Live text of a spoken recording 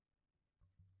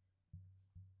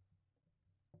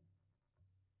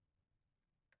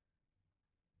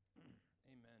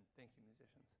Thank you,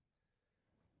 musicians.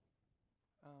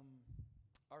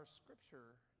 Our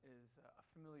scripture is a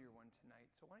familiar one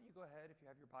tonight, so why don't you go ahead, if you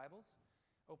have your Bibles,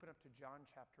 open up to John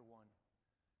chapter 1.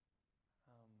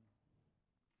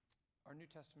 Our New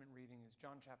Testament reading is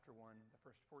John chapter 1, the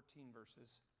first 14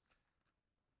 verses.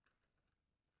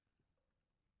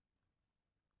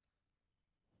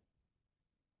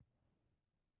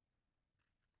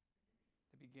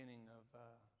 The beginning of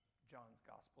John's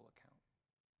gospel account.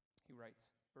 He writes,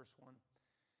 verse 1,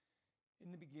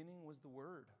 "In the beginning was the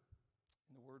Word,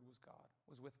 and the Word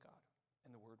was with God,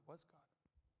 and the Word was God.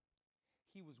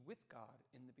 He was with God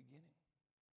in the beginning.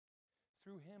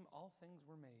 Through him all things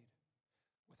were made.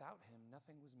 Without him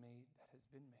nothing was made that has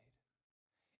been made.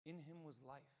 In him was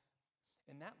life,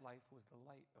 and that life was the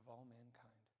light of all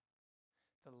mankind.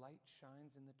 The light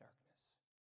shines in the darkness,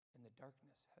 and the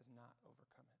darkness has not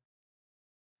overcome it.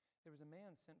 There was a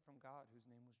man sent from God whose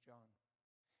name was John.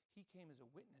 He came as a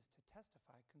witness to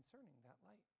testify concerning that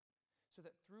light, so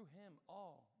that through him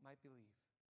all might believe.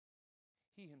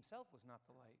 He himself was not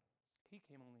the light. He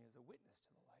came only as a witness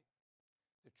to the light.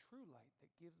 The true light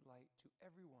that gives light to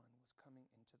everyone was coming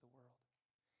into the world.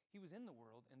 He was in the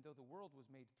world, and though the world was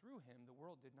made through him, the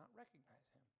world did not recognize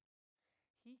him.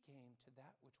 He came to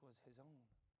that which was his own,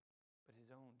 but his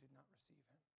own did not receive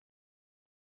him.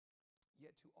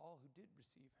 Yet to all who did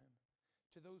receive him,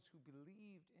 to those who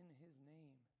believed in his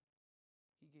name,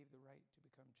 he gave the right to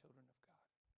become children of God.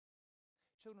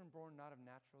 Children born not of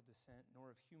natural descent, nor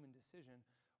of human decision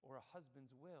or a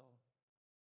husband's will,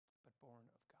 but born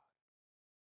of God.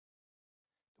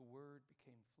 The Word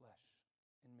became flesh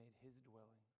and made his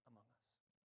dwelling among us.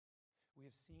 We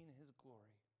have seen his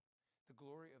glory, the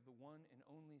glory of the one and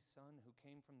only Son who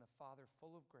came from the Father,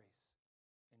 full of grace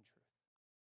and truth."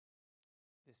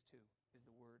 This too is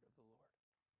the word of the Lord.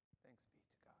 Thanks be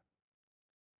to God.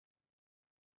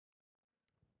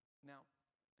 Now,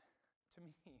 to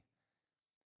me,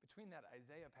 between that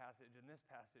Isaiah passage and this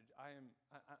passage,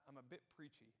 I'm a bit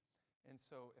preachy, and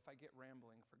so if I get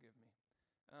rambling, forgive me.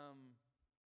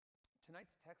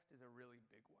 Tonight's text is a really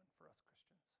big one for us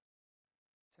Christians.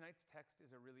 Tonight's text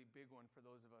is a really big one for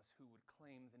those of us who would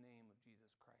claim the name of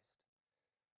Jesus Christ.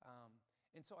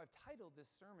 And so I've titled this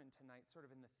sermon tonight, sort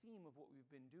of in the theme of what we've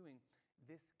been doing,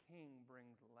 "This King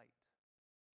Brings Light."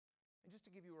 And just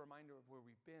to give you a reminder of where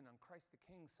we've been, on Christ the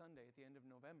King Sunday at the end of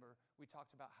November, we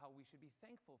talked about how we should be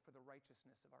thankful for the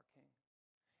righteousness of our King.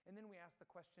 And then we asked the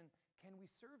question, can we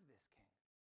serve this King?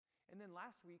 And then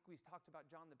last week we talked about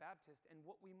John the Baptist and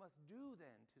what we must do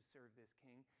then to serve this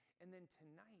King. And then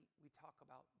tonight we talk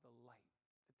about the light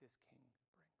that this King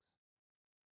brings.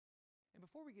 And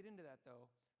before we get into that though,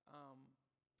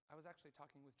 I was actually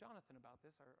talking with Jonathan about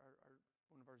this,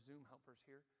 one of our Zoom helpers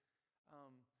here.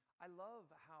 I love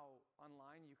how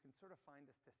online you can sort of find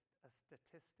a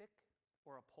statistic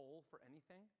or a poll for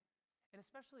anything. And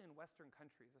especially in Western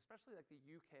countries, especially like the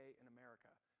UK and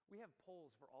America, we have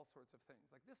polls for all sorts of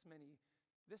things. Like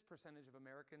this percentage of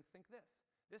Americans think this.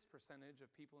 This percentage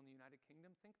of people in the United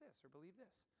Kingdom think this or believe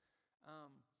this.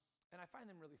 And I find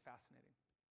them really fascinating.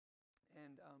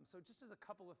 And so just as a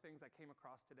couple of things I came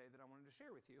across today that I wanted to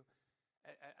share with you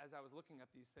as I was looking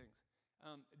up these things.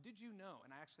 Did you know,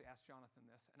 and I actually asked Jonathan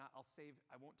this, and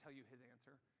I won't tell you his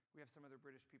answer. We have some other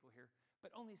British people here,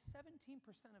 but only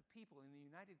 17% of people in the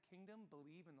United Kingdom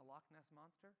believe in the Loch Ness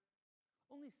Monster.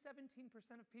 Only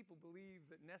 17% of people believe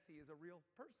that Nessie is a real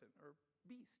person or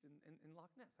beast in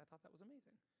Loch Ness. I thought that was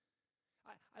amazing.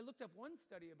 I looked up one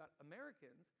study about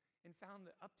Americans and found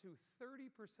that up to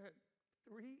 30%,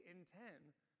 3 in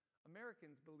 10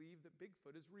 Americans believe that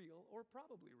Bigfoot is real or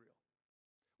probably real.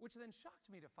 Which then shocked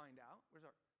me to find out, where's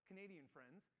our Canadian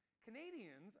friends?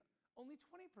 Canadians, only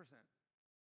 20%.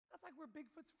 That's like where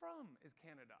Bigfoot's from, is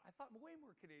Canada. I thought way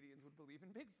more Canadians would believe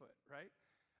in Bigfoot, right?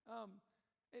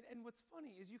 And what's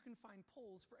funny is you can find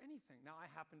polls for anything. Now, I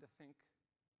happen to think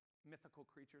mythical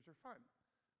creatures are fun.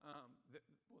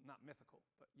 Well, not mythical,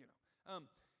 but you know.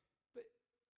 But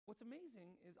what's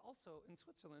amazing is also in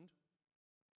Switzerland,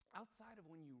 outside of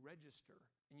when you register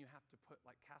and you have to put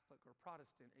like Catholic or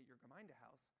Protestant at your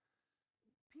Gemeindehaus,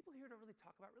 people here don't really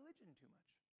talk about religion too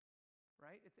much,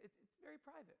 right? It's very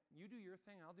private. You do your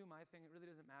thing, I'll do my thing. It really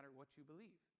doesn't matter what you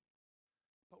believe.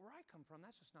 But where I come from,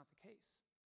 that's just not the case.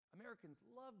 Americans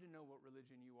love to know what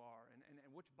religion you are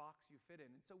and which box you fit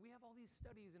in. And so we have all these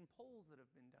studies and polls that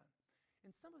have been done.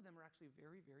 And some of them are actually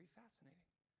very, very fascinating.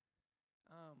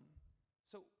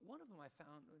 So one of them I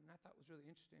found, and I thought was really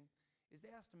interesting, is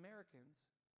they asked Americans,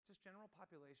 just general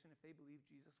population, if they believed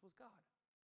Jesus was God.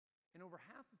 And over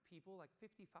half of people, like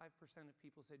 55% of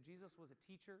people, said Jesus was a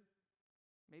teacher,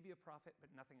 maybe a prophet,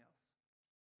 but nothing else.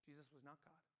 Jesus was not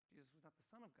God. Jesus was not the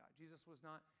Son of God. Jesus was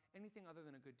not anything other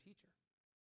than a good teacher,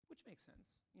 which makes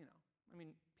sense, I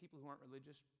mean, people who aren't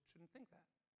religious shouldn't think that.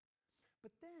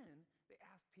 But then they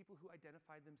asked people who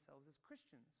identified themselves as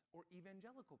Christians or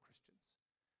evangelical Christians,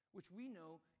 which we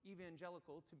know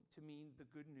evangelical to mean the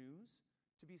good news,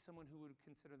 to be someone who would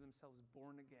consider themselves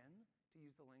born again, to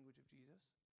use the language of Jesus.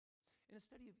 In a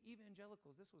study of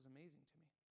evangelicals, this was amazing to me.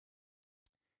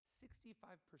 65%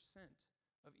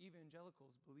 of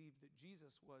evangelicals believed that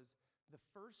Jesus was the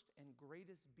first and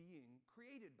greatest being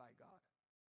created by God.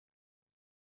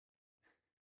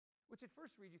 Which at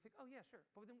first read, you think, oh yeah, sure.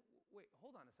 But then, wait,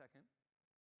 hold on a second.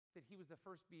 That he was the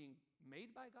first being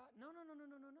made by God? No.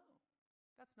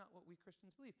 That's not what we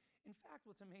Christians believe. In fact,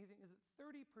 what's amazing is that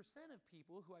 30% of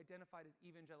people who identified as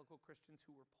evangelical Christians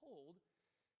who were polled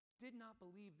did not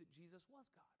believe that Jesus was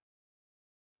God.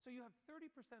 So you have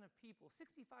 30% of people,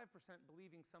 65%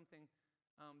 believing something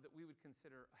that we would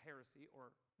consider a heresy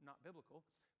or not biblical,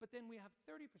 but then we have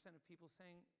 30% of people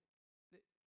saying that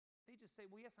they just say,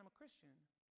 well, yes, I'm a Christian,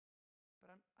 but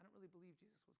I don't really believe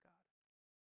Jesus was God.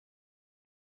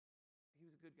 He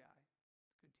was a good guy,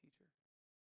 a good teacher,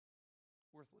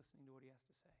 worth listening to what he has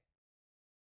to say.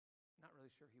 Not really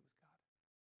sure he was God.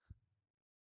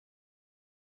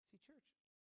 See, church,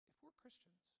 if we're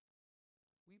Christians,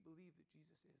 we believe that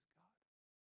Jesus is God.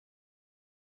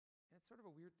 And it's sort of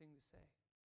a weird thing to say,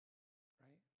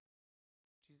 right?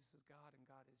 Jesus is God and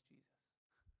God is Jesus.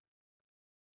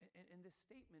 And this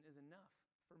statement is enough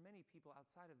for many people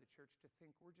outside of the church to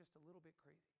think we're just a little bit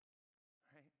crazy,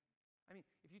 right? I mean,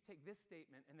 if you take this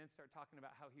statement and then start talking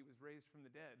about how he was raised from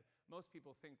the dead, most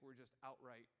people think we're just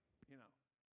outright,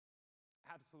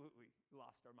 absolutely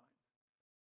lost our minds.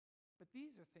 But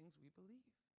these are things we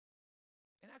believe.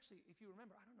 And actually, if you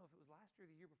remember, I don't know if it was last year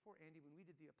or the year before, Andy, when we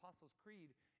did the Apostles'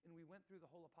 Creed and we went through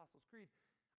the whole Apostles' Creed,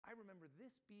 I remember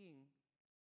this being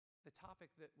the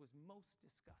topic that was most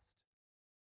discussed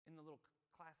in the little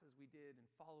classes we did and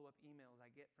follow-up emails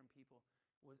I get from people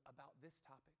was about this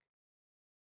topic,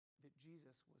 that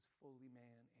Jesus was fully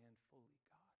man and fully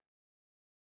God.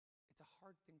 It's a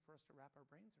hard thing for us to wrap our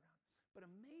brains around. But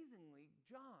amazingly,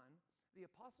 John, the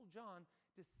Apostle John,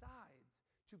 decides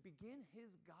to begin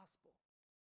his gospel.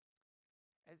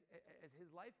 As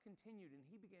his life continued and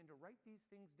he began to write these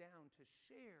things down to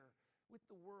share with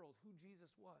the world who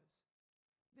Jesus was,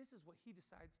 this is what he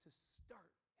decides to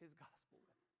start his gospel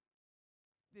with.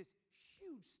 This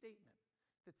huge statement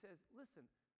that says, listen,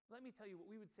 let me tell you what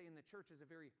we would say in the church is a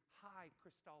very high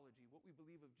Christology. What we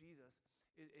believe of Jesus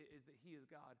is that he is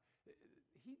God.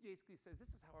 He basically says,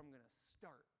 this is how I'm going to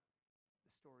start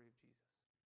the story of Jesus.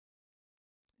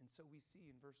 And so we see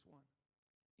in verse 1,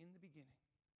 in the beginning,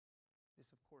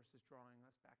 this of course is drawing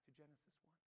us back to Genesis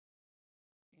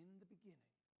 1. In the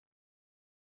beginning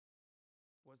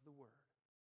was the Word,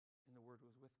 and the Word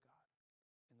was with God,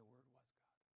 and the Word was God.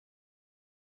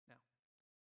 Now,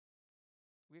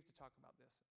 we have to talk about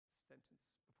this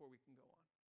sentence before we can go on,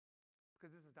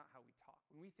 because this is not how we talk.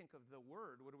 When we think of the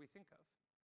Word, what do we think of?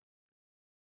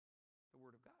 The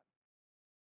Word of God.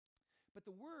 But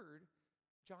the word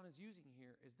John is using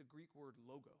here is the Greek word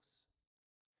logos,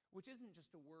 which isn't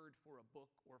just a word for a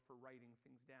book or for writing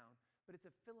things down, but it's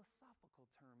a philosophical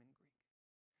term in Greek.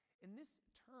 And this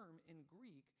term in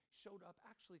Greek showed up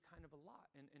actually kind of a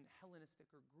lot in Hellenistic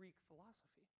or Greek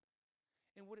philosophy.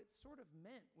 And what it sort of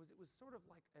meant was it was sort of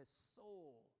like a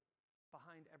soul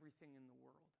behind everything in the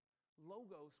world.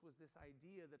 Logos was this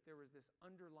idea that there was this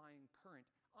underlying current.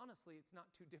 Honestly, it's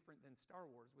not too different than Star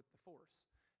Wars with the Force.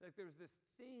 Like there's this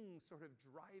thing sort of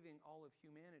driving all of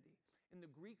humanity. And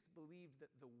the Greeks believed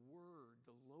that the word,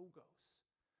 the logos,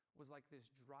 was like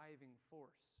this driving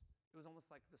force. It was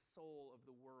almost like the soul of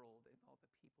the world and all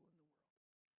the people in the world.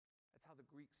 That's how the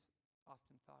Greeks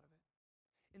often thought of it.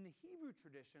 In the Hebrew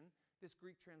tradition, this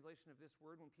Greek translation of this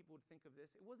word, when people would think of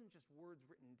this, it wasn't just words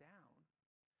written down,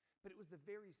 but it was the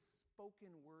very spoken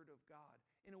word of God,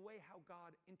 in a way how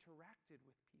God interacted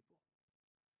with people.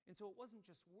 And so it wasn't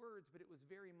just words, but it was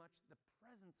very much the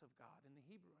presence of God in the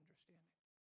Hebrew understanding.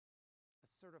 A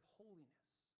sort of holiness,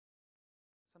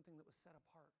 something that was set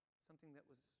apart, something that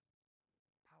was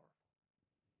powerful.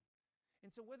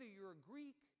 And so whether you're a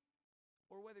Greek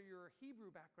or whether you're a Hebrew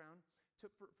background,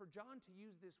 for John to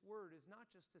use this word is not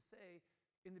just to say,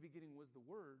 in the beginning was the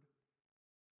Word.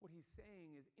 What he's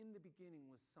saying is, in the beginning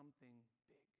was something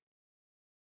big.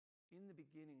 In the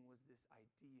beginning was this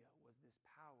idea, was this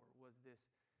power, was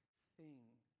this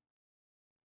thing.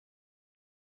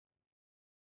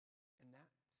 And that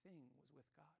thing was with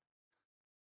God.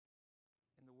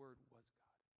 And the Word was God.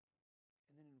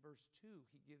 And then in verse 2,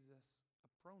 he gives us a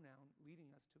pronoun leading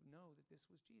us to know that this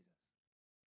was Jesus.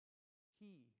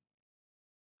 He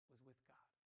was with God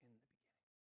in the beginning.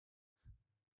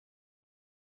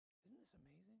 Isn't this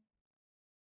amazing?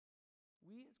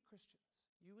 We as Christians,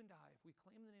 you and I, if we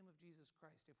claim the name of Jesus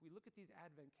Christ, if we look at these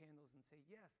Advent candles and say,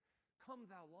 yes, come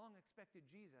thou long-expected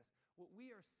Jesus, what we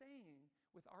are saying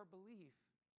with our belief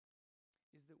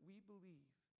is that we believe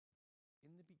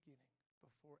in the beginning,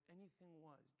 before anything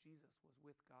was, Jesus was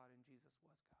with God and Jesus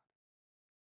was God.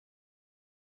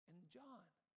 And John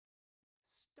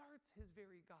starts his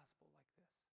very gospel like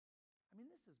this. I mean,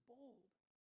 this is bold.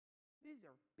 These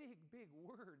are big, big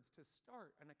words to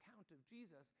start an account of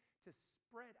Jesus, to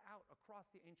spread out across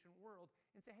the ancient world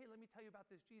and say, hey, let me tell you about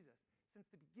this Jesus. Since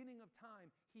the beginning of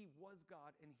time, he was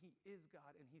God and he is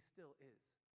God and he still is.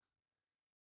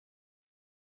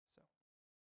 So,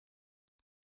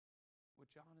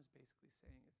 what John is basically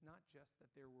saying is not just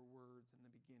that there were words in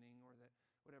the beginning or that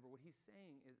whatever. What he's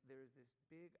saying is there's this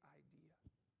big idea,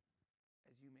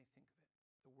 as you may think of it,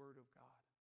 the Word of God.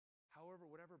 However,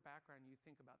 whatever background you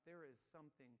think about, there is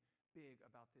something big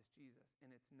about this Jesus.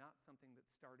 And it's not something that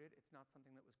started, it's not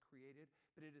something that was created,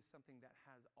 but it is something that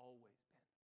has always been.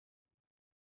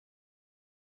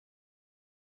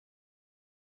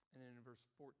 And then in verse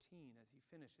 14, as he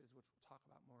finishes, which we'll talk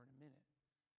about more in a minute,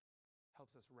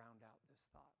 helps us round out this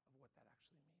thought of what that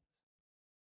actually means.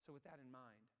 So with that in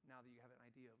mind, now that you have an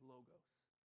idea of logos,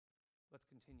 let's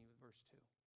continue with verse 2.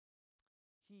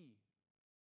 He,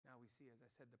 now we see, as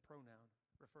I said, the pronoun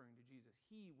referring to Jesus.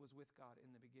 He was with God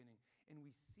in the beginning. And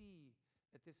we see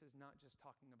that this is not just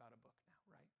talking about a book now,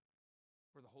 right?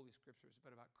 Or the Holy Scriptures,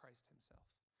 but about Christ himself.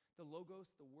 The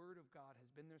Logos, the Word of God,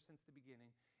 has been there since the beginning,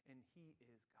 and he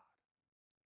is God.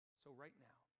 So right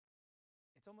now,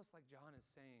 it's almost like John is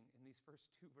saying in these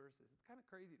first two verses, it's kind of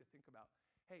crazy to think about,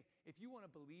 hey, if you want to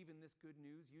believe in this good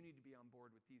news, you need to be on board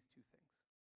with these two things.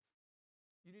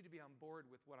 You need to be on board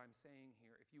with what I'm saying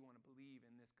here if you want to believe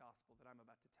in this gospel that I'm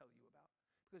about to tell you about.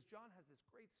 Because John has this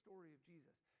great story of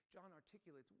Jesus. John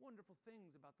articulates wonderful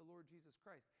things about the Lord Jesus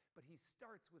Christ, but he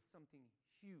starts with something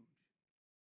huge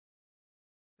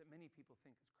that many people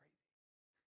think is crazy.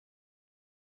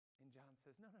 And John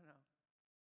says, no.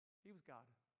 He was God.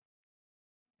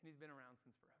 And he's been around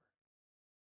since forever.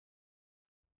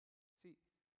 See,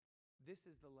 this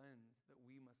is the lens that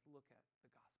we must look at the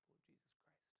gospel of Jesus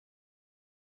Christ.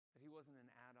 That he wasn't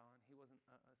an add-on. He wasn't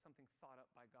something thought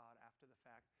up by God after the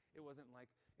fact. It wasn't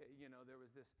like, there was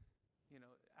this,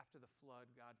 after the flood,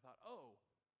 God thought,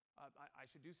 I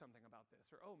should do something about this.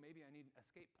 Or, maybe I need an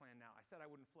escape plan now. I said I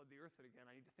wouldn't flood the earth again.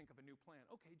 I need to think of a new plan.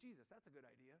 Okay, Jesus, that's a good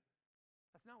idea.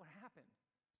 That's not what happened.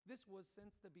 This was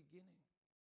since the beginning.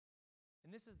 And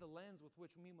this is the lens with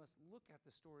which we must look at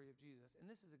the story of Jesus. And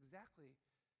this is exactly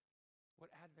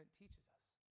what Advent teaches us.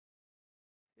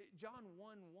 John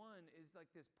 1:1 is like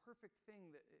this perfect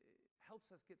thing that helps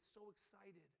us get so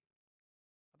excited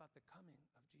about the coming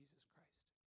of Jesus Christ.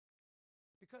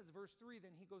 Because verse 3,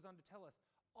 then he goes on to tell us,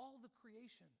 all the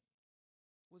creation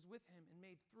was with him and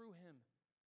made through him.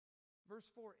 Verse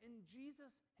 4, in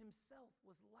Jesus himself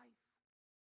was life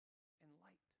and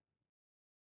light.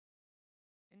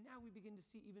 And now we begin to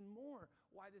see even more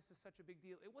why this is such a big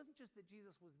deal. It wasn't just that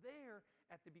Jesus was there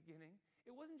at the beginning.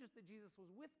 It wasn't just that Jesus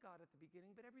was with God at the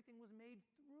beginning, but everything was made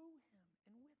through him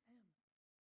and with him.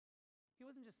 He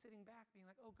wasn't just sitting back being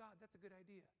like, oh God, that's a good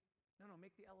idea. No,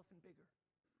 make the elephant bigger.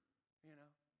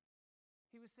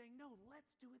 He was saying, no,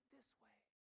 let's do it this way.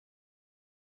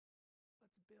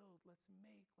 Let's build, let's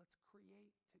make, let's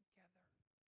create together.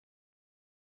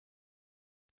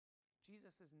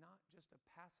 Jesus is not just a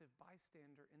passive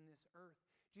bystander in this earth.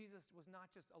 Jesus was not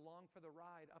just along for the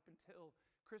ride up until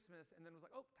Christmas and then was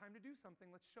like, time to do something.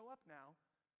 Let's show up now.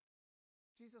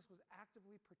 Jesus was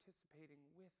actively participating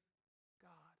with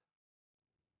God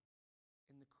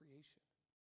in the creation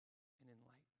and in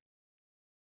light.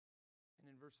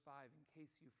 And in verse 5, in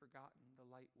case you've forgotten, the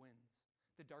light wins.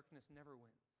 The darkness never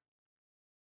wins.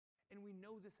 And we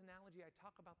know this analogy. I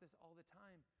talk about this all the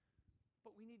time.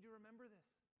 But we need to remember this.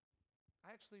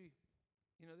 I actually,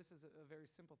 this is a very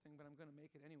simple thing, but I'm going to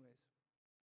make it anyways.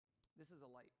 This is a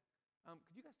light.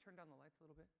 Could you guys turn down the lights a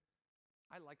little bit?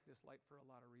 I like this light for a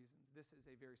lot of reasons. This is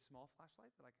a very small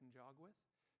flashlight that I can jog with.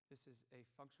 This is a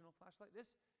functional flashlight. This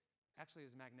actually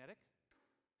is magnetic,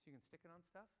 so you can stick it on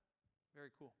stuff. Very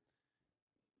cool.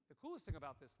 The coolest thing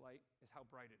about this light is how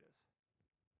bright it is.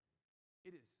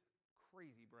 It is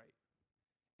crazy bright.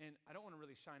 And I don't want to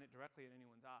really shine it directly at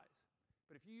anyone's eyes,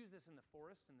 but if you use this in the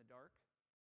forest in the dark,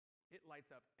 it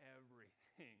lights up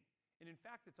everything. And in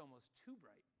fact, it's almost too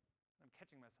bright. I'm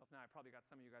catching myself now. I probably got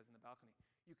some of you guys in the balcony.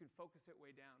 You can focus it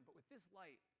way down. But with this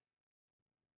light,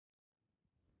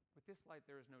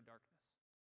 there is no darkness.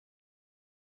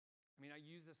 I mean, I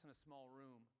use this in a small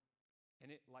room, And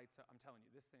it lights up. I'm telling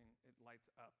you, this thing, it lights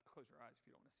up. Close your eyes if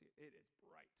you don't want to see it. It is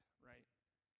bright, right?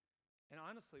 And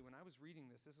honestly, when I was reading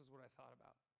this is what I thought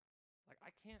about. Like,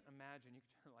 I can't imagine, you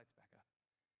can turn the lights back up.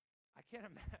 I can't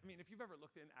imagine, I mean, if you've ever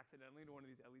looked in accidentally into one of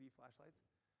these LED flashlights,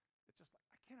 it's just like,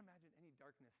 I can't imagine any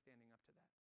darkness standing up to that.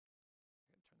 I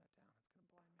gotta turn that down, it's gonna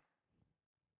blind me.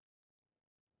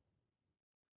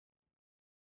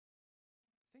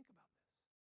 Think about this.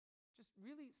 Just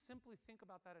really simply think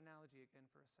about that analogy again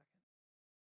for a second.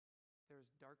 There is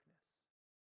darkness,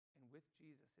 and with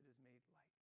Jesus it is made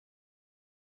light.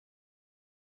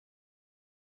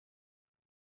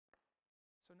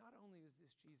 So not only is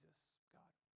this Jesus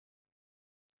God,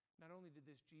 not only did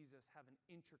this Jesus have an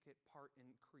intricate part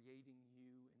in creating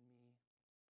you and me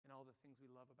and all the things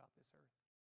we love about this earth,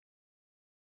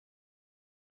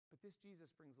 but this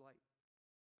Jesus brings light.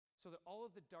 So that all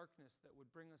of the darkness that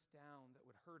would bring us down, that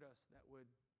would hurt us, that would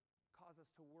cause us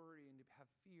to worry and to have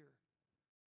fear,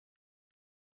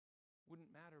 wouldn't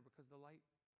matter because the light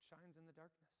shines in the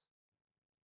darkness.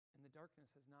 And the darkness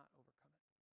has not overcome it.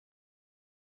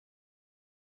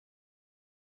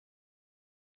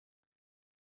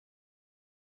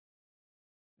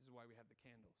 This is why we have the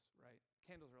candles, right?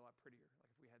 Candles are a lot prettier, like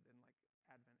if we had then like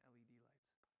Advent LED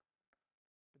lights.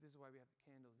 But this is why we have the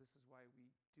candles. This is why we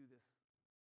do this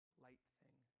light thing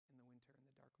in the winter and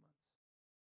the dark months.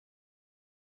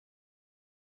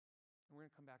 And we're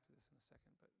going to come back to this in a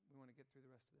second, but we want to get through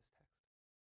the rest of this text.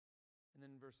 And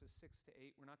then in verses 6 to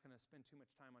 8, we're not going to spend too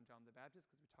much time on John the Baptist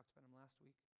because we talked about him last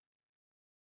week.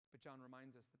 But John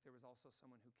reminds us that there was also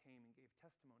someone who came and gave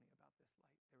testimony about this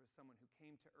light. There was someone who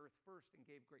came to earth first and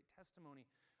gave great testimony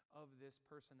of this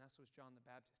person. This was John the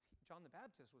Baptist. John the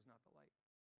Baptist was not the light,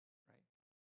 right?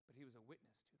 But he was a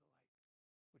witness to the light,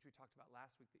 which we talked about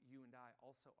last week, that you and I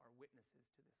also are witnesses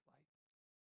to this light.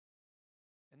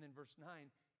 And then verse 9,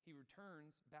 he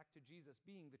returns back to Jesus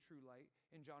being the true light.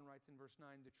 And John writes in verse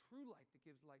 9, the true light that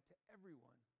gives light to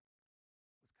everyone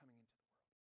was coming into the world.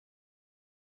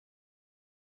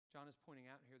 John is pointing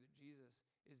out here that Jesus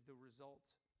is the result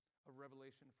of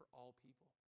revelation for all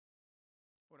people.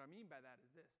 What I mean by that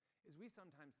is this, is we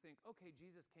sometimes think, okay,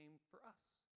 Jesus came for us,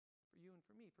 for you and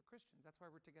for me, for Christians. That's why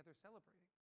we're together celebrating.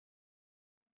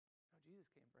 No, Jesus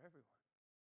came for everyone.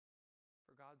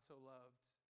 For God so loved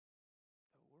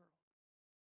the world.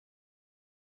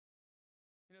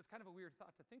 You know, it's kind of a weird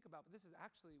thought to think about, but this is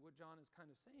actually what John is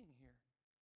kind of saying here.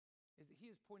 Is that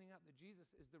he is pointing out that Jesus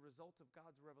is the result of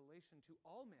God's revelation to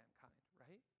all mankind,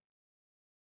 right?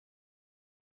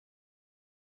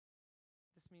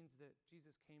 This means that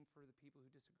Jesus came for the people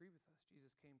who disagree with us.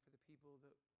 Jesus came for the people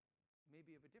that may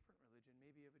be of a different religion,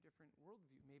 maybe of a different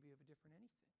worldview, maybe of a different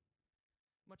anything.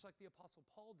 Much like the Apostle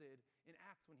Paul did in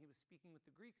Acts when he was speaking with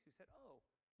the Greeks who said, oh,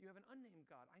 you have an unnamed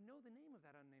God. I know the name of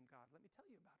that unnamed God. Let me tell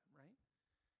you about him, right?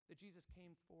 That Jesus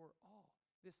came for all.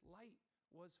 This light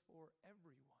was for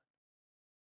everyone.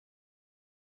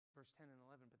 Verse 10 and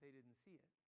 11, but they didn't see it.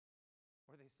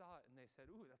 Or they saw it and they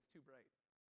said, ooh, that's too bright.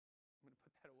 I'm going to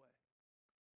put that away.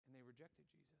 And they rejected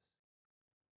Jesus.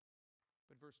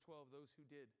 But verse 12, those who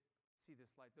did see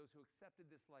this light, those who accepted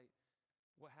this light,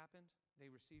 what happened? They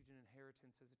received an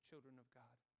inheritance as the children of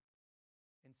God.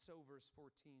 And so, verse 14,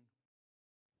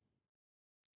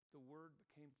 the Word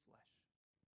became flesh.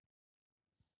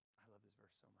 I love this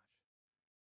verse so much.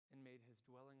 And made his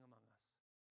dwelling among us.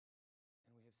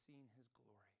 And we have seen his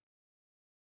glory.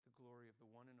 The glory of the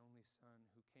one and only Son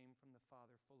who came from the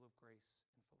Father, full of grace and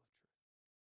full of truth.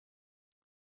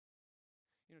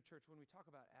 You know, church, when we talk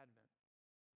about Advent,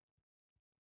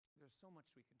 there's so much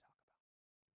we can talk about.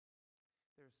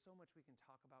 There's so much we can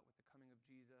talk about with the coming of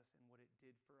Jesus and what it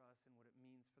did for us and what it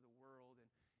means for the world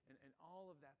and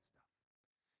all of that stuff.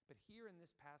 But here in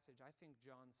this passage, I think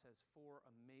John says 4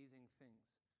 amazing things.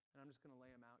 And I'm just going to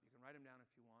lay them out. You can write them down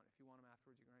if you want. If you want them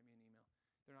afterwards, you can write me an email.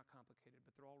 They're not complicated,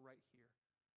 but they're all right here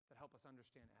that help us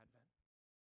understand Advent.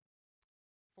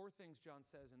 4 things John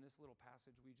says in this little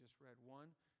passage we just read.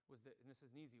 One was that, and this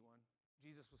is an easy one,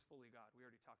 Jesus was fully God. We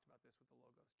already talked about this with the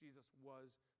Logos. Jesus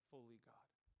was fully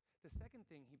God. The second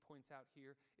thing he points out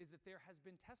here is that there has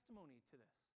been testimony to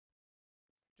this.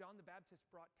 John the Baptist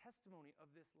brought testimony of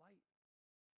this light.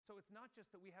 So it's not just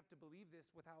that we have to believe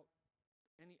this without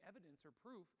any evidence or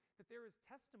proof, that there is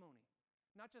testimony,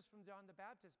 not just from John the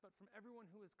Baptist, but from everyone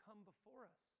who has come before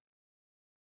us.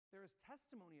 There is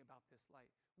testimony about this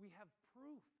light. We have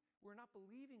proof. We're not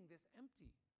believing this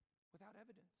empty without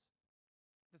evidence.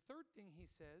 The third thing he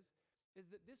says is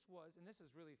that this was, and this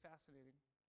is really fascinating,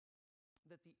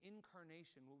 that the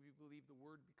incarnation, what we believe the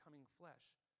Word becoming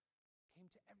flesh, came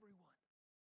to everyone.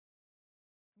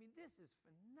 I mean, this is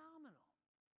phenomenal,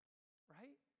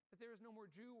 right? that there is no more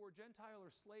Jew or Gentile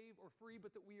or slave or free,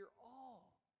 but that we are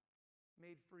all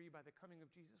made free by the coming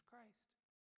of Jesus Christ.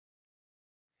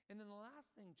 And then the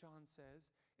last thing John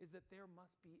says is that there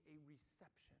must be a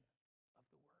reception of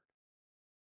the word.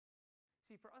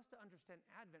 See, for us to understand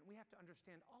Advent, we have to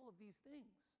understand all of these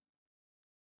things.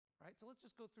 Right? So let's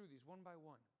just go through these one by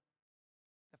one.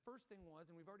 The first thing was,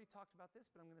 and we've already talked about this,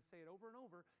 but I'm going to say it over and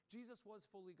over, Jesus was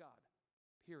fully God,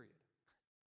 period.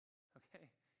 Okay?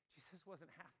 Jesus wasn't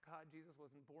half God. Jesus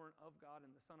wasn't born of God and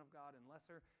the Son of God and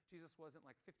lesser. Jesus wasn't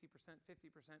like 50%,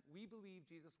 50%. We believe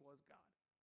Jesus was God.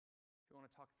 If you want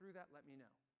to talk through that, let me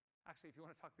know. Actually, if you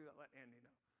want to talk through that, let Andy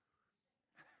know.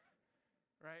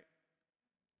 Right?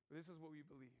 This is what we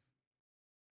believe.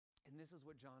 And this is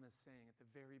what John is saying at the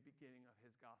very beginning of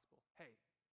his gospel. Hey,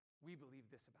 we believe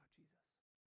this about Jesus,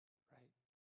 right?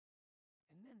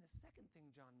 And then the second thing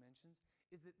John mentions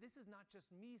is that this is not just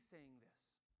me saying this.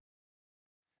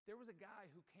 There was a guy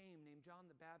who came named John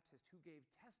the Baptist who gave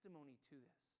testimony to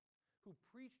this, who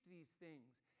preached these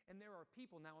things. And there are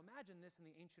people, now imagine this in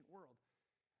the ancient world.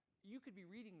 You could be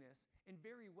reading this and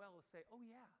very well say, oh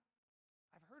yeah,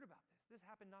 I've heard about this. This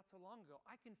happened not so long ago.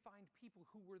 I can find people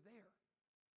who were there.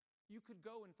 You could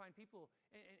go and find people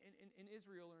in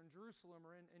Israel or in Jerusalem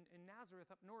or in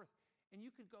Nazareth up north, and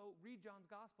you could go read John's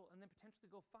gospel and then potentially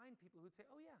go find people who'd say,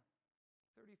 oh yeah,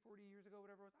 30, 40 years ago,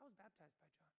 whatever it was, I was baptized by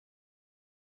John.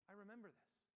 I remember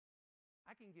this.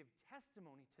 I can give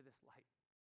testimony to this light,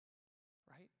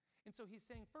 right? And so he's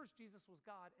saying first Jesus was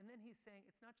God, and then he's saying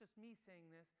it's not just me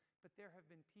saying this, but there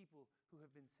have been people who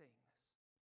have been saying this.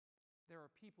 There are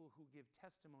people who give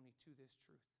testimony to this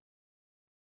truth.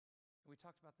 And we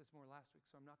talked about this more last week,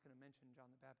 so I'm not going to mention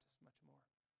John the Baptist much more.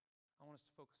 I want us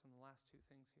to focus on the last two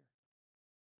things here.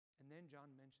 And then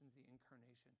John mentions the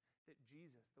incarnation, that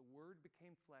Jesus, the Word,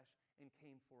 became flesh and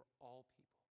came for all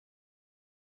people.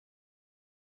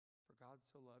 For God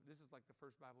so loved, this is like the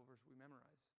first Bible verse we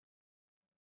memorize.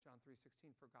 John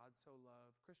 3:16, for God so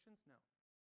loved Christians? No.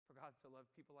 For God so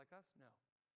loved people like us? No.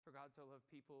 For God so loved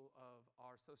people of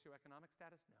our socioeconomic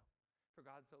status? No. For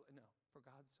God so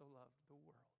loved the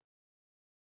world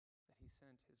that he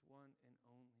sent his one and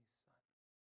only Son.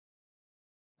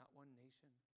 Not one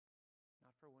nation,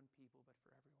 not for one people, but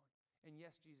for everyone. And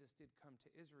yes, Jesus did come to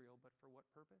Israel, but for what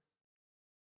purpose?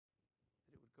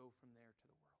 That it would go from there to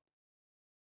the world.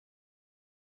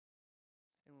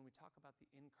 And when we talk about the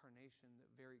incarnation, the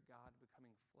very God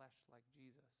becoming flesh like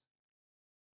Jesus,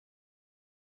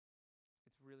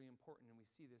 it's really important, and we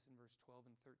see this in verse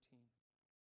 12 and 13.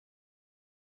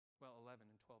 Well, 11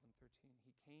 and 12 and 13.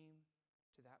 He came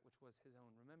to that which was his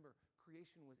own. Remember,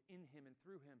 creation was in him and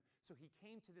through him. So he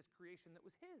came to this creation that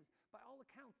was his. By all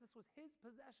accounts, this was his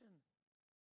possession.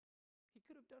 He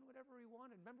could have done whatever he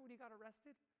wanted. Remember when he got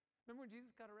arrested? Remember when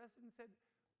Jesus got arrested and said,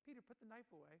 Peter, put the knife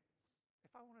away.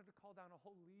 If I wanted to call down a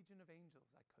whole legion of angels,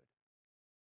 I could.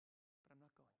 But I'm not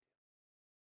going to.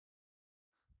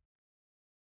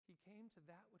 He came to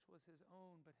that which was his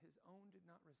own, but his own did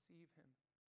not receive him.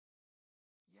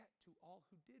 Yet to all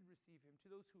who did receive him, to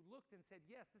those who looked and said,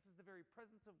 yes, this is the very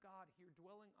presence of God here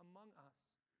dwelling among us,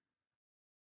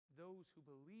 those who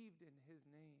believed in his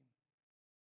name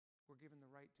were given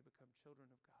the right to become children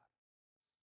of God.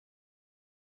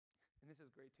 And this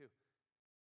is great too.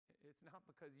 It's not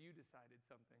because you decided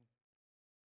something,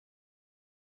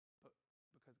 but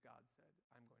because God said,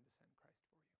 I'm going to send Christ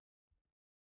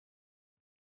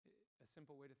for you. A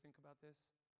simple way to think about this,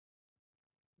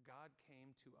 God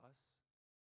came to us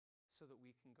so that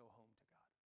we can go home to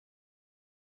God.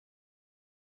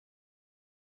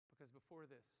 Because before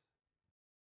this,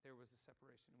 there was a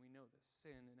separation. We know this,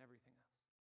 sin and everything else.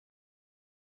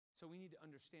 So we need to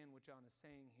understand what John is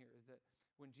saying here is that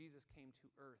when Jesus came to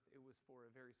earth, it was for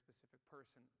a very specific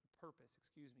purpose,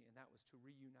 and that was to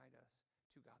reunite us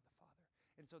to God the Father.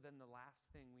 And so then the last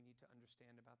thing we need to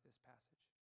understand about this passage,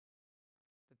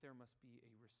 that there must be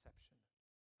a reception of this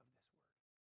word.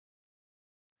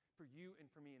 For you and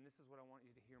for me, and this is what I want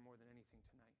you to hear more than anything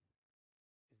tonight,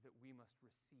 is that we must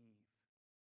receive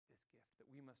this gift,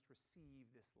 that we must receive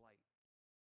this light.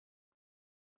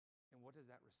 And what does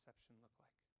that reception look like?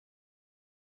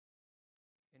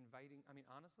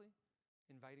 Honestly,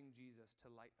 inviting Jesus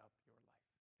to light up your life.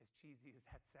 As cheesy as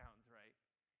that sounds, right?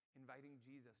 Inviting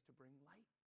Jesus to bring light.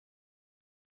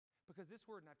 Because this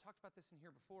word, and I've talked about this in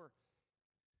here before,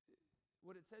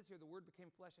 what it says here, the word became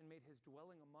flesh and made his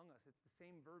dwelling among us. It's the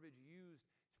same verbiage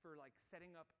used for like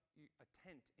setting up a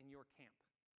tent in your camp.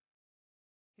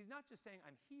 He's not just saying,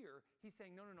 I'm here. He's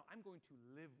saying, no, I'm going to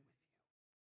live with you.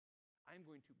 I'm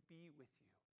going to be with you.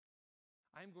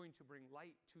 I'm going to bring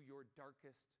light to your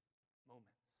darkest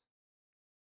moments.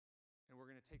 And we're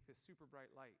going to take this super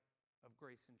bright light of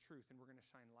grace and truth, and we're going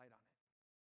to shine light on it.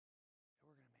 And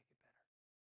we're going to make it better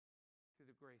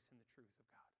through the grace and the truth of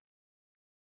God.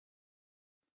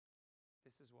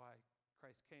 This is why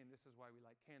Christ came. This is why we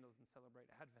light candles and celebrate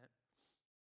Advent.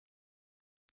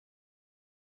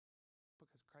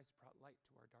 Because Christ brought light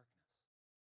to our darkness.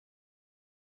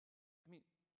 I mean,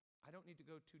 I don't need to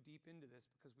go too deep into this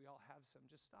because we all have some.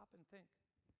 Just stop and think.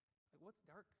 Like, what's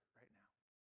dark right now?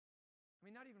 I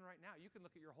mean, not even right now. You can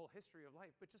look at your whole history of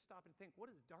life, but just stop and think,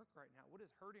 what is dark right now? What is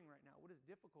hurting right now? What is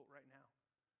difficult right now?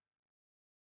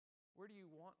 Where do you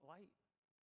want light?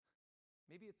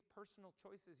 Maybe it's personal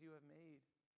choices you have made,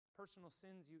 personal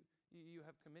sins you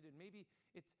have committed. Maybe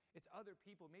it's other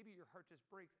people. Maybe your heart just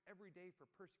breaks every day for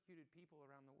persecuted people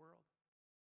around the world.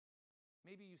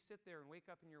 Maybe you sit there and wake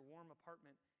up in your warm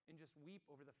apartment and just weep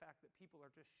over the fact that people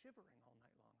are just shivering all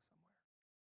night long somewhere.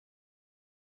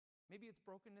 Maybe it's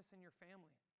brokenness in your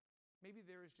family. Maybe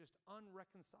there is just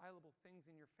unreconcilable things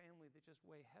in your family that just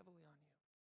weigh heavily on you.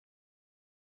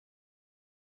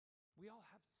 We all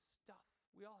have stuff.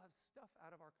 We all have stuff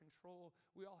out of our control.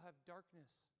 We all have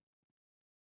darkness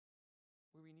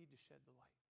where we need to shed the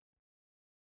light.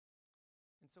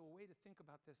 And so a way to think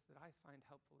about this that I find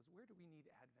helpful is, where do we need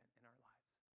Advent in our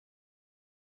lives?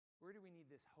 Where do we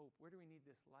need this hope? Where do we need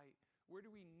this light? Where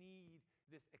do we need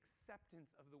this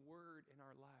acceptance of the word in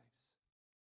our lives?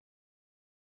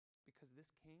 Because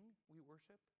this king we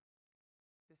worship,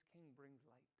 this king brings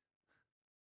light.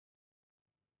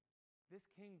 This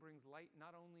king brings light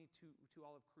not only to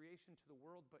all of creation, to the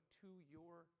world, but to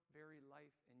your very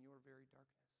life and your very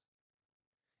darkness.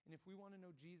 And if we want to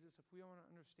know Jesus, if we want to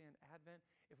understand Advent,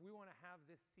 if we want to have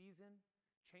this season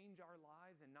change our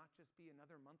lives and not just be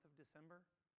another month of December,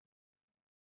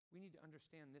 we need to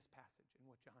understand this passage and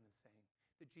what John is saying,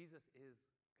 that Jesus is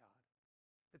God.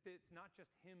 That it's not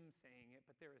just him saying it,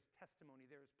 but there is testimony.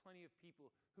 There is plenty of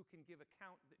people who can give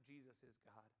account that Jesus is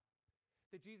God.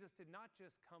 That Jesus did not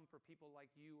just come for people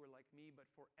like you or like me, but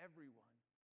for everyone.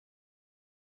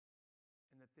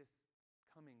 And that this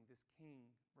coming, this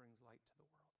king, brings light to the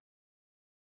world.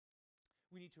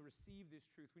 We need to receive this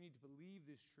truth. We need to believe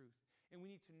this truth. And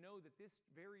we need to know that this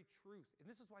very truth, and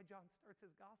this is why John starts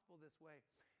his gospel this way,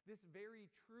 this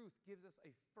very truth gives us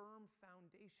a firm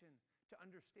foundation to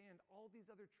understand all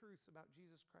these other truths about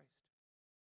Jesus Christ.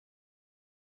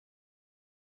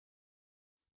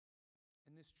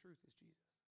 And this truth is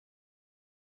Jesus,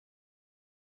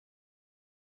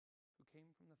 who came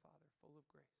from the Father, full of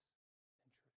grace and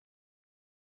truth.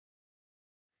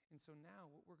 And so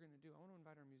now what we're going to do, I want to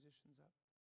invite our musicians up.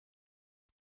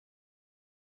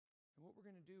 And what we're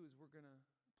going to do is we're going to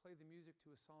play the music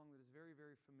to a song that is very,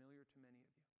 very familiar to many of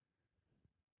you.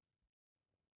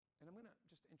 And I'm going to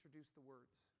just introduce the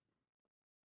words.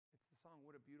 It's the song,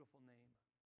 What a Beautiful Name.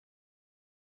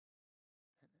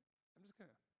 And I'm just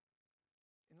going to,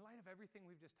 in light of everything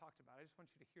we've just talked about, I just want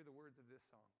you to hear the words of this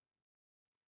song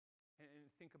and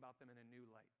think about them in a new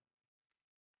light.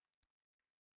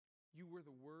 You were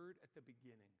the Word at the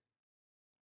beginning,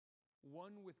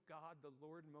 one with God, the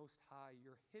Lord Most High.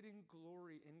 Your hidden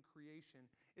glory in creation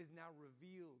is now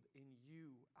revealed in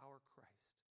you, our Christ.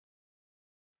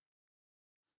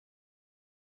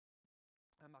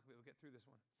 I'm not going to be able to get through this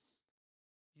one.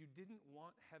 You didn't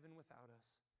want heaven without us,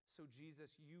 so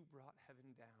Jesus, you brought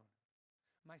heaven down.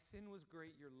 My sin was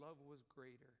great, your love was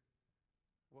greater.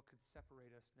 What could separate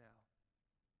us now?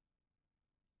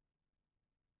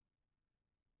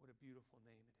 What a beautiful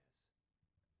name it is.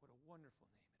 What a wonderful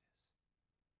name it is.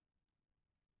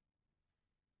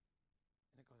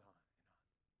 And it goes on and on.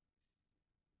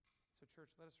 So church,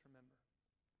 let us remember.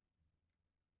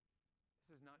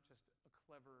 This is not just a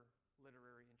clever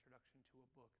literary introduction to a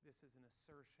book. This is an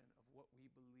assertion of what we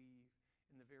believe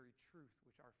in the very truth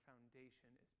which our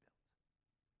foundation is built.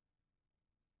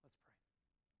 Let's pray.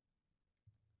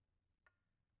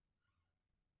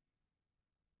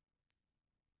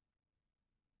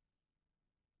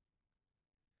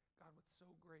 God, what's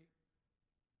so great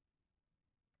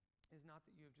is not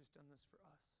that you have just done this for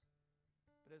us,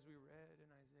 but as we read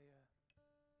in Isaiah,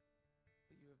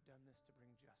 that you have done this to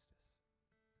bring justice.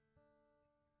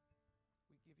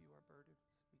 We give you our burdens,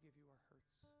 we give you our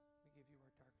hurts, we give you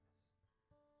our darkness.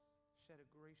 Shed a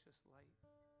gracious light.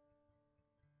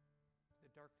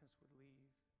 The darkness would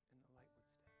leave and the light would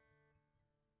stay.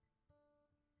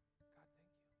 God,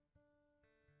 thank you.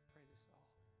 Pray this all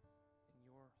in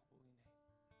your holy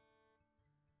name.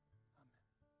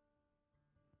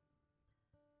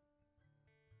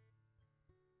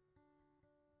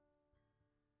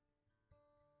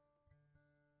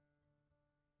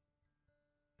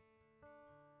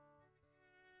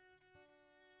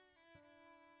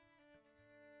 Amen.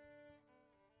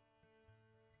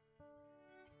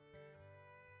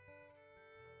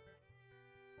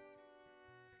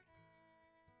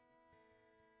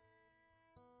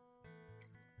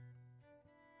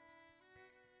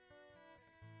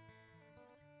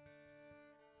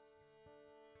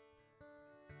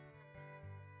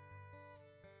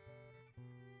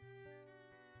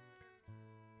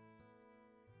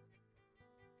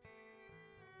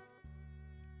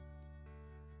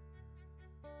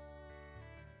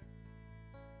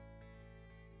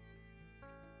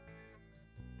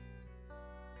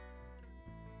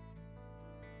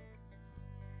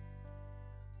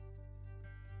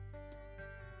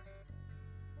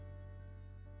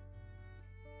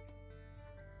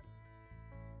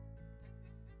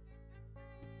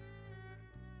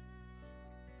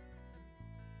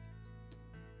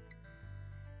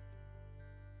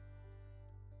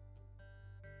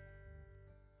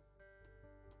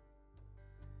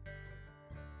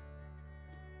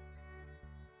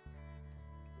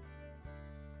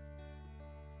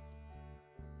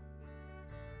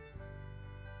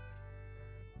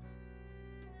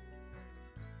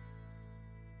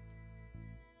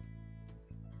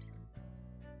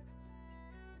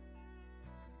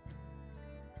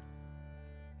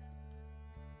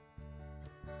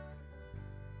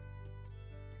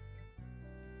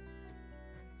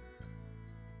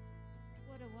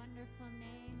 wonderful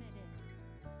name it is.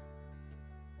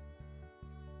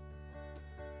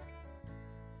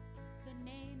 The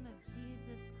name of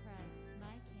Jesus Christ,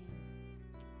 my King.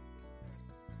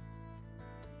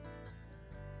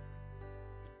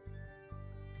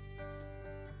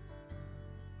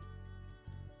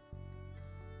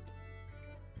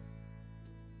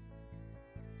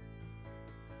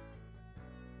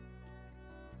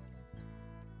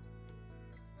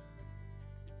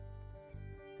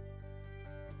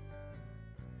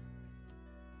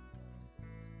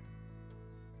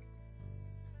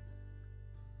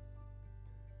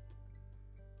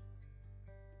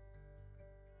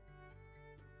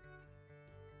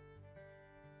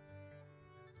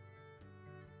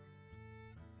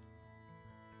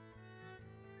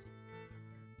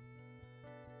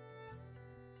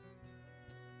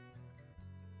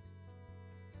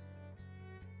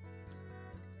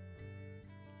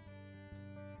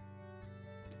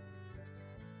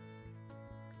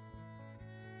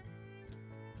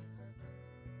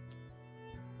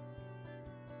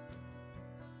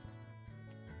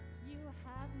 You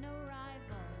have no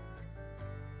rival.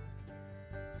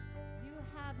 You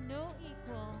have no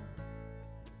equal.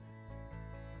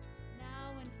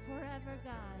 Now and forever,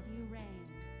 God, you reign.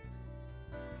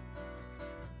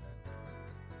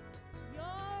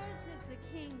 Yours is the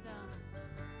kingdom.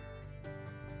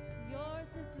 Yours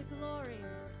is the glory.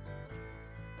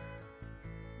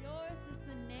 Yours is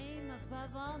the name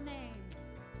above all names.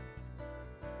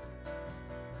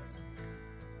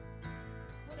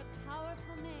 What a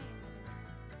powerful name it is.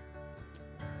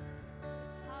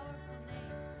 Powerful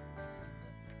name.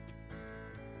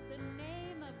 The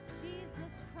name of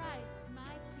Jesus Christ,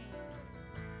 my King.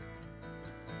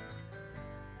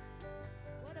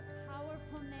 What a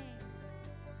powerful name it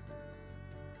is.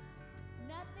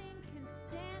 Nothing can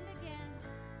stand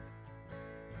against.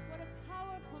 What a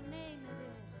powerful name it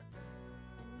is.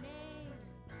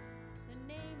 The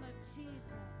name of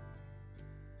Jesus.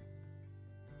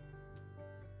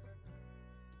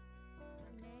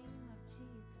 The name of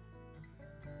Jesus.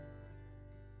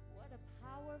 What a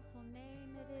powerful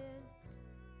name it is.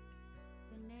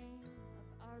 The name of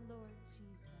our Lord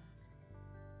Jesus.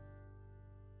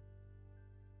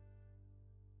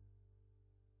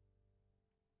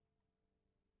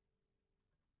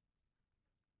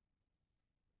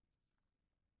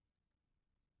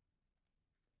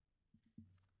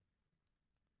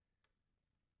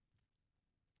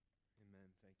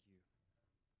 Amen. Thank you.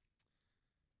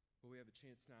 Well, we have a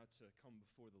chance now to come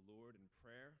before the Lord in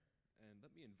prayer. And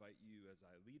let me invite you as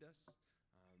I lead us.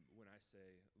 When I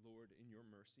say, Lord, in your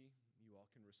mercy, you all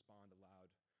can respond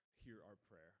aloud, hear our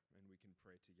prayer, and we can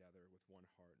pray together with one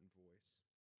heart and voice.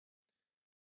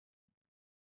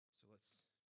 So let's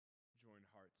join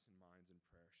hearts and minds in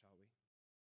prayer, shall we?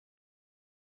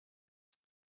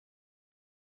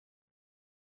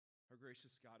 Our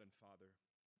gracious God and Father,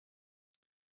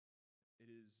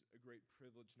 it is a great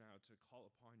privilege now to call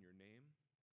upon your name.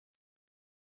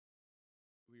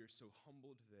 We are so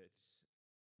humbled that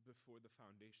before the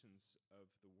foundations of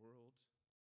the world,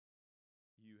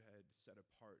 you had set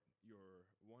apart your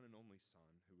one and only Son,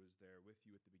 who was there with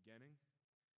you at the beginning,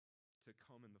 to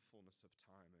come in the fullness of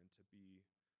time and to be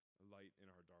a light in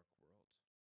our dark world.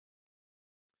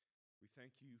 We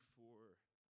thank you for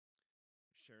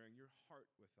sharing your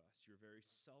heart with us, your very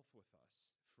self with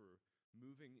us, for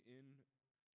moving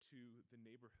into the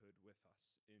neighborhood with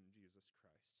us in Jesus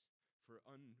Christ, for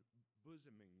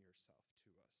unbosoming yourself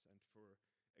to us, and for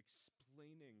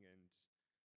explaining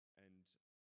and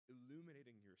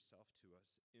illuminating yourself to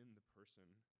us in the person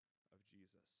of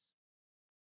Jesus.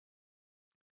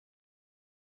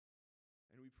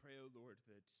 And we pray, O Lord,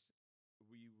 that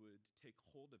we would take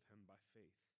hold of him by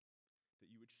faith, that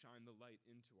you would shine the light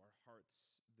into our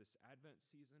hearts this Advent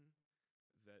season,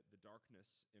 that the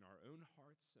darkness in our own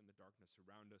hearts and the darkness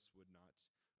around us would not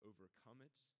overcome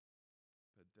it,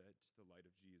 but that the light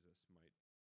of Jesus might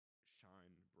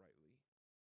shine brightly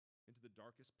into the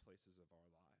darkest places of our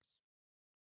lives.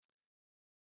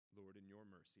 Lord, in your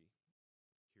mercy,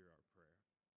 hear our prayer.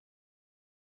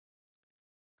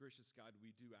 Gracious God,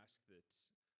 we do ask that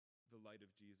the light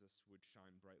of Jesus would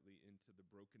shine brightly into the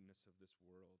brokenness of this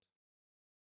world.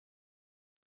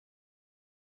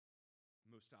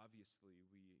 Most obviously,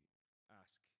 we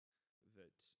ask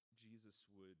that Jesus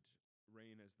would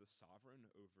reign as the sovereign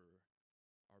over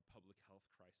our public health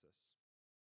crisis.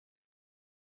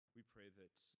 We pray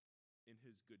that in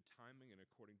his good timing and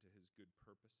according to his good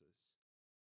purposes,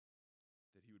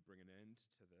 that he would bring an end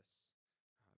to this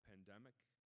pandemic.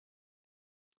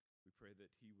 We pray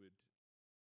that he would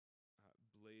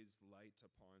blaze light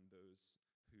upon those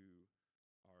who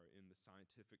are in the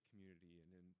scientific community and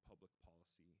in public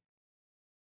policy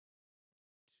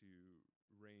to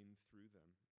reign through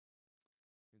them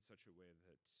in such a way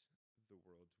that the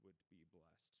world would be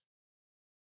blessed.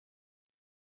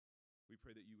 We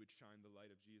pray that you would shine the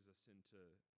light of Jesus into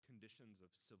conditions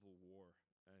of civil war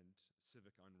and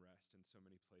civic unrest in so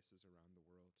many places around the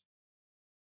world.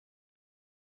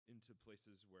 Into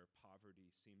places where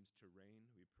poverty seems to reign,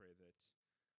 we pray that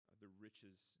the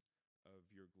riches of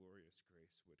your glorious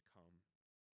grace would come,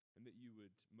 and that you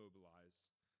would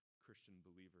mobilize Christian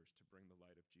believers to bring the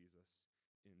light of Jesus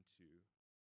into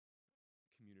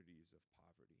communities of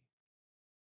poverty.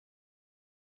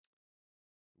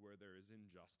 Where there is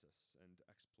injustice and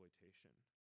exploitation,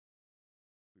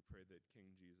 we pray that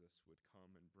King Jesus would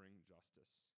come and bring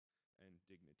justice, and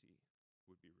dignity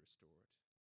would be restored.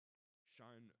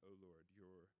 Shine, O Lord,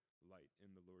 your light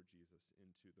in the Lord Jesus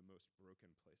into the most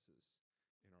broken places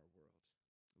in our world.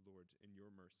 Lord, in your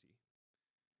mercy,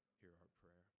 hear our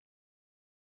prayer.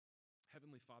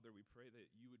 Heavenly Father, we pray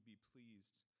that you would be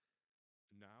pleased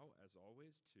now, as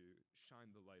always, to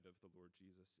shine the light of the Lord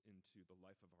Jesus into the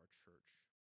life of our church.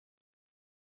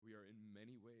 We are in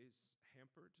many ways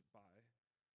hampered by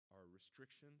our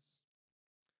restrictions.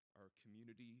 Our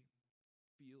community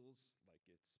feels like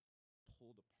it's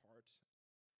pulled apart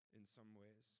in some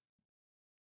ways.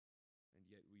 And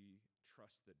yet we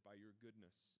trust that by your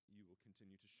goodness, you will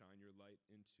continue to shine your light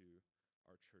into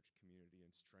our church community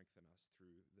and strengthen us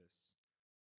through this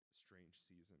strange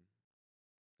season.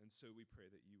 And so we pray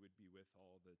that you would be with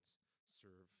all that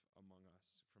serve among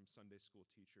us, from Sunday school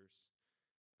teachers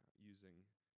using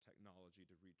technology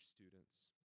to reach students,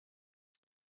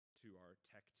 to our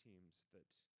tech teams that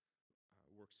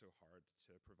work so hard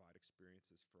to provide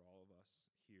experiences for all of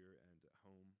us here and at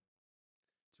home,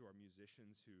 to our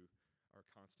musicians who are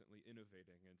constantly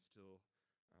innovating and still,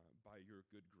 by your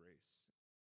good grace,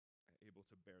 able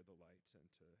to bear the light and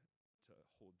to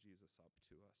hold Jesus up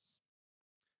to us.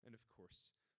 And of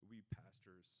course, we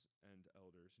pastors and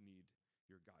elders need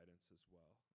your guidance as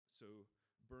well. So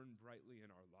burn brightly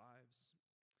in our lives,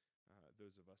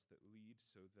 those of us that lead,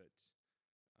 so that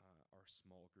our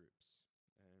small groups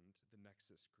and the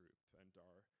Nexus group and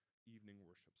our evening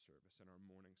worship service and our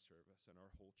morning service and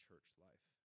our whole church life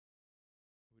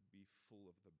would be full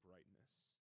of the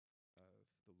brightness of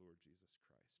the Lord Jesus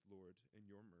Christ. Lord, in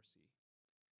your mercy,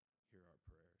 hear our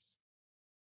prayers.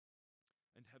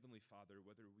 And Heavenly Father,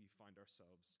 whether we find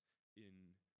ourselves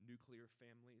in nuclear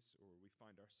families or we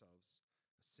find ourselves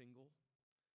single,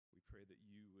 we pray that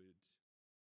you would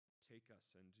take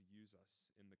us and use us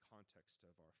in the context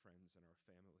of our friends and our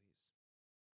families.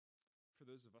 For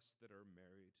those of us that are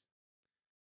married,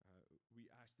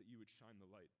 we ask that you would shine the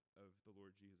light of the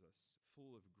Lord Jesus,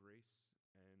 full of grace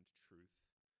and truth,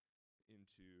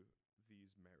 into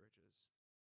these marriages.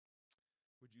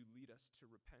 Would you lead us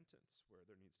to repentance where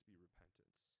there needs to be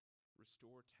repentance?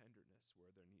 Restore tenderness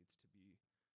where there needs to be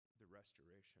the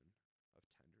restoration of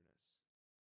tenderness.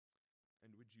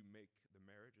 And would you make the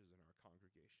marriages in our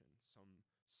congregation some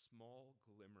small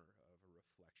glimmer of a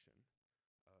reflection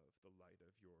of the light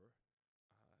of your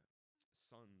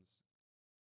Son's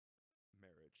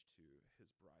marriage to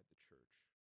his bride, the church?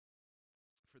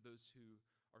 For those who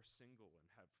are single and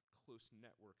have close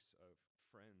networks of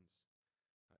friends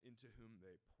into whom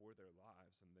they pour their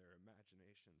lives and their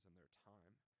imaginations and their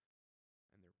time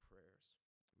and their prayers,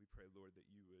 we pray, Lord, that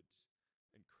you would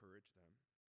encourage them,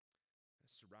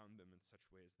 surround them in such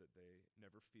ways that they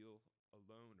never feel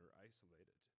alone or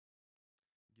isolated.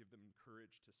 Give them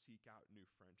courage to seek out new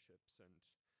friendships and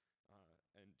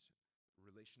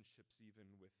relationships even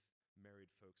with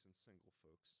married folks and single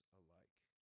folks alike.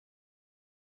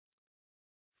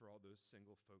 For all those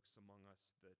single folks among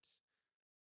us that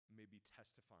may be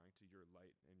testifying to your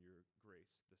light and your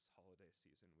grace this holiday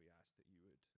season, we ask that you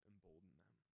would embolden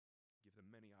them, give them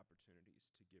many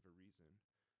opportunities to give a reason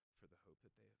for the hope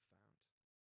that they have found.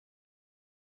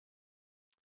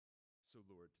 So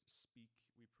Lord, speak,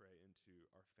 we pray, into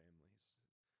our families.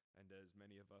 And as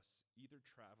many of us either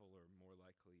travel or more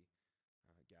likely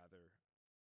gather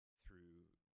through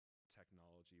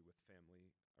technology with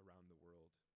family around the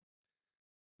world,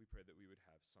 we pray that we would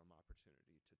have some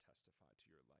opportunity to testify to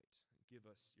your light. Give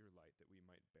us your light that we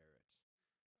might bear it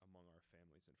among our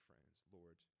families and friends.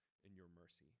 Lord, in your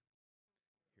mercy,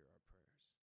 hear our prayers.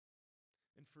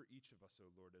 And for each of us, O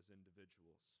Lord, as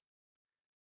individuals,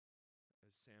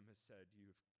 as Sam has said,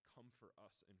 you've come for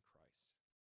us in Christ.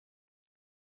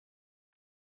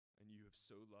 And you have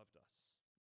so loved us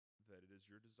that it is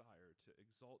your desire to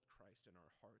exalt Christ in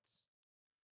our hearts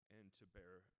and to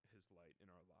bear his light in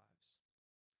our lives.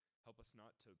 Help us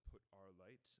not to put our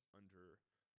light under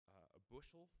a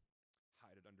bushel,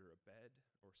 hide it under a bed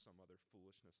or some other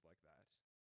foolishness like that,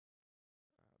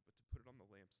 but to put it on the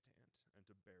lampstand and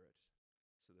to bear it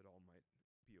so that all might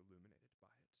be illuminated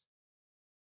by it.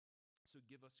 So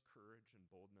give us courage and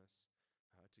boldness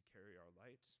to carry our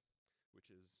light,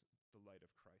 which is the light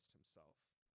of Christ himself,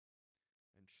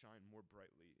 and shine more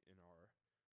brightly in our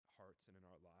hearts and in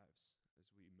our lives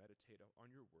as we meditate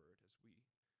on your word, as we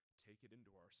take it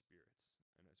into our spirits,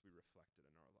 and as we reflect it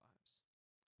in our lives.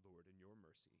 Lord, in your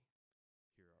mercy,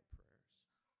 hear our prayers.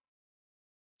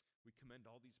 We commend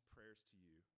all these prayers to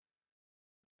you,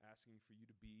 asking for you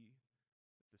to be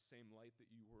the same light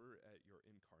that you were at your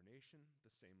incarnation,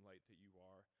 the same light that you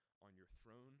are on your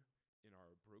throne in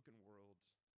our broken world,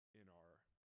 in our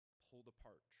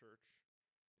pulled-apart church,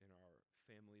 in our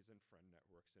families and friend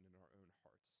networks, and in our own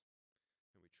hearts.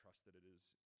 And we trust that it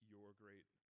is your great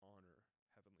honor,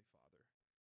 Heavenly Father,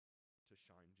 to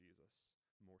shine Jesus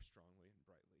more strongly and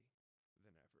brightly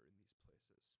than ever in these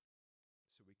places.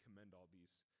 So we commend all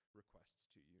these requests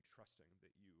to you, trusting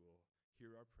that you will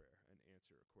hear our prayer and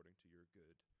answer according to your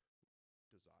good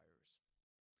desires.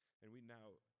 And we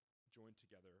now join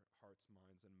together hearts,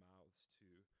 minds, and mouths to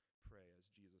pray as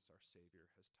Jesus, our Savior,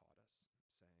 has taught us,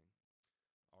 saying,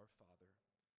 Our Father,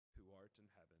 who art in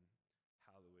heaven,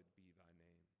 hallowed be thy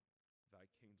name. Thy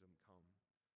kingdom come,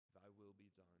 thy will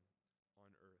be done,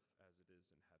 on earth as it is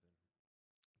in heaven.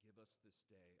 Give us this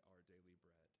day our daily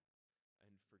bread,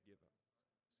 and forgive us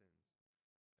sins,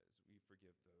 as we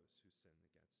forgive those who sin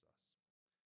against us.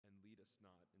 And lead us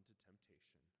not into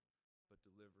temptation, but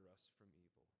deliver us from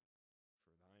evil.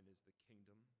 For thine is the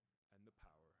kingdom, and the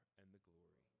power, and the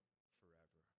glory,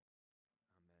 forever.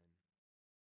 Amen.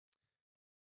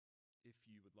 If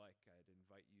you would like, I'd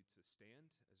invite you to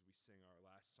stand as we sing our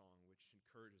last song, which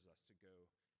encourages us to go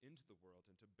into the world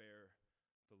and to bear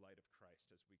the light of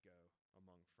Christ as we go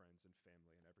among friends and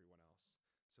family and everyone else.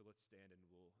 So let's stand and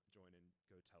we'll join and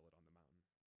go tell it on the mountain.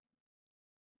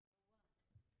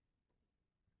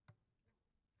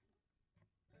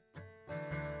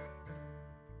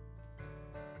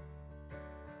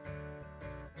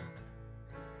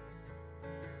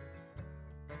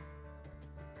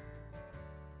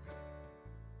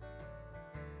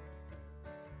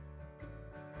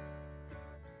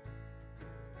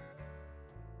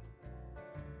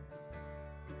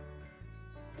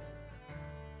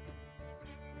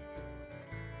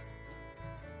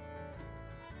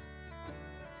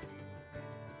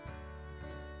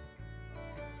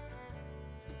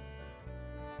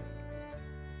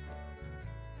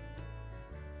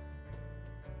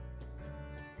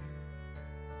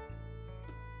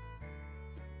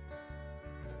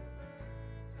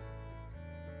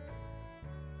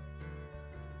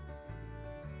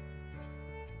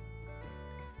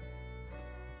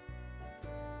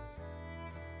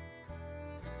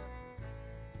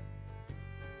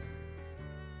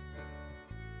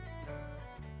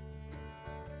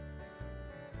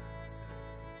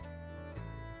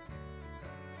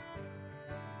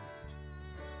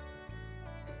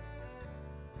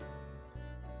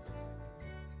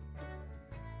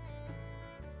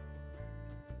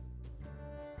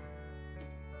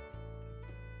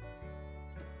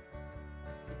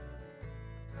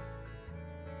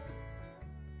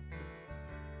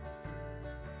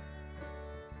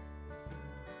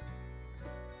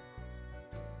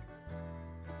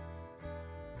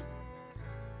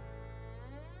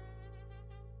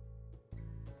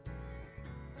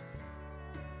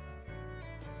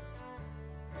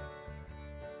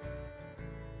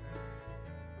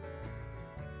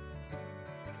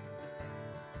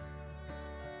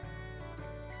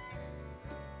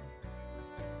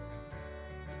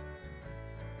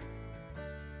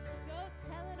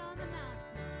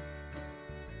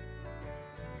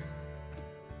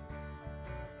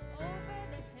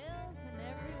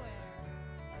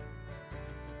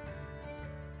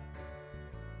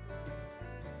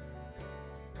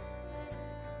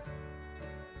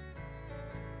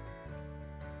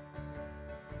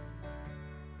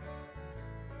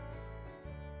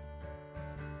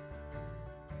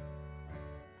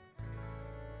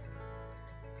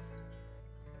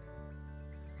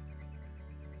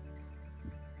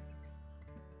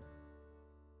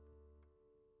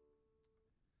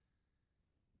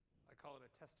 Call it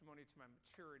a testimony to my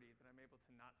maturity that I'm able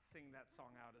to not sing that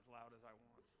song out as loud as I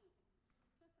want.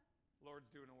 Lord's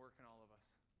doing a work in all of us.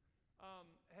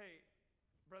 Hey,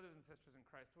 brothers and sisters in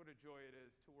Christ, what a joy it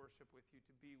is to worship with you,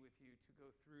 to be with you, to go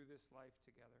through this life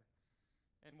together.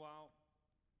 And while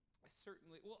I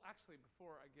certainly, actually,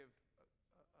 before I give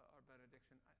our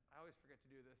benediction, I always forget to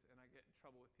do this and I get in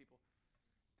trouble with people.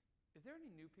 Is there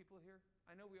any new people here?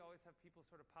 I know we always have people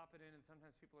sort of popping in, and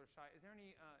sometimes people are shy. Is there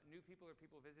any new people or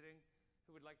people visiting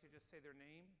who would like to just say their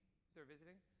name if they're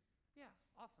visiting? Yeah,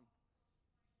 awesome.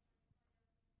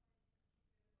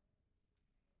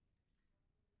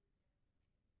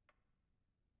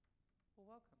 Well,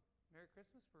 welcome. Merry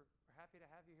Christmas. We're happy to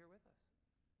have you here with us.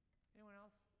 Anyone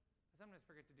else? I sometimes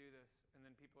forget to do this, and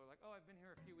then people are like, oh, I've been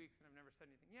here a few weeks and I've never said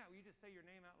anything. Yeah, will you just say your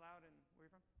name out loud and where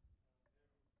you're from?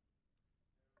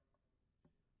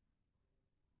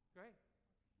 Great.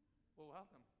 Well,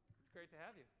 welcome. It's great to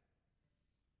have you.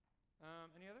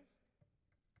 Any others?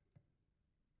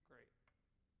 Great.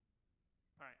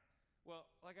 All right.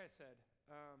 Well, like I said,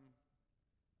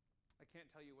 I can't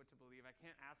tell you what to believe. I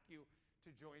can't ask you to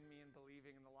join me in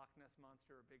believing in the Loch Ness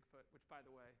Monster or Bigfoot, which, by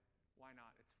the way, why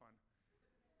not? It's fun.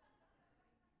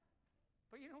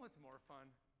 But you know what's more fun?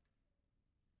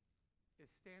 Is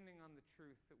standing on the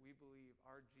truth that we believe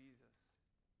our Jesus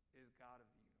is God of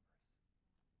the universe.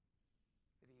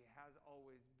 That he has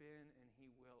always been and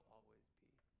he will always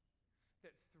be.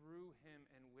 That through him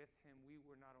and with him we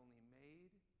were not only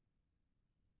made,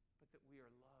 but that we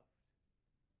are loved.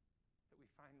 That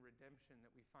we find redemption,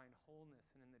 that we find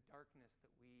wholeness, and in the darkness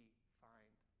that we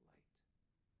find light.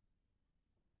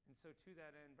 And so to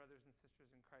that end, brothers and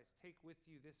sisters in Christ, take with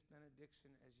you this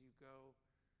benediction as you go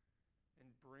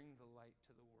and bring the light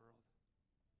to the world.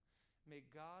 May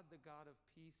God, the God of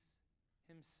peace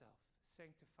himself,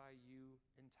 sanctify you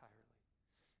entirely.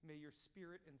 May your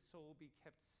spirit and soul be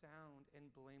kept sound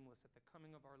and blameless at the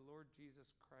coming of our Lord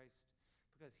Jesus Christ,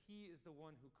 because he is the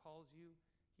one who calls you,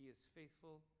 he is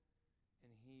faithful,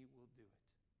 and he will do it.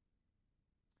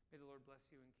 May the Lord bless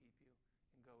you and keep you,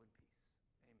 and go in peace.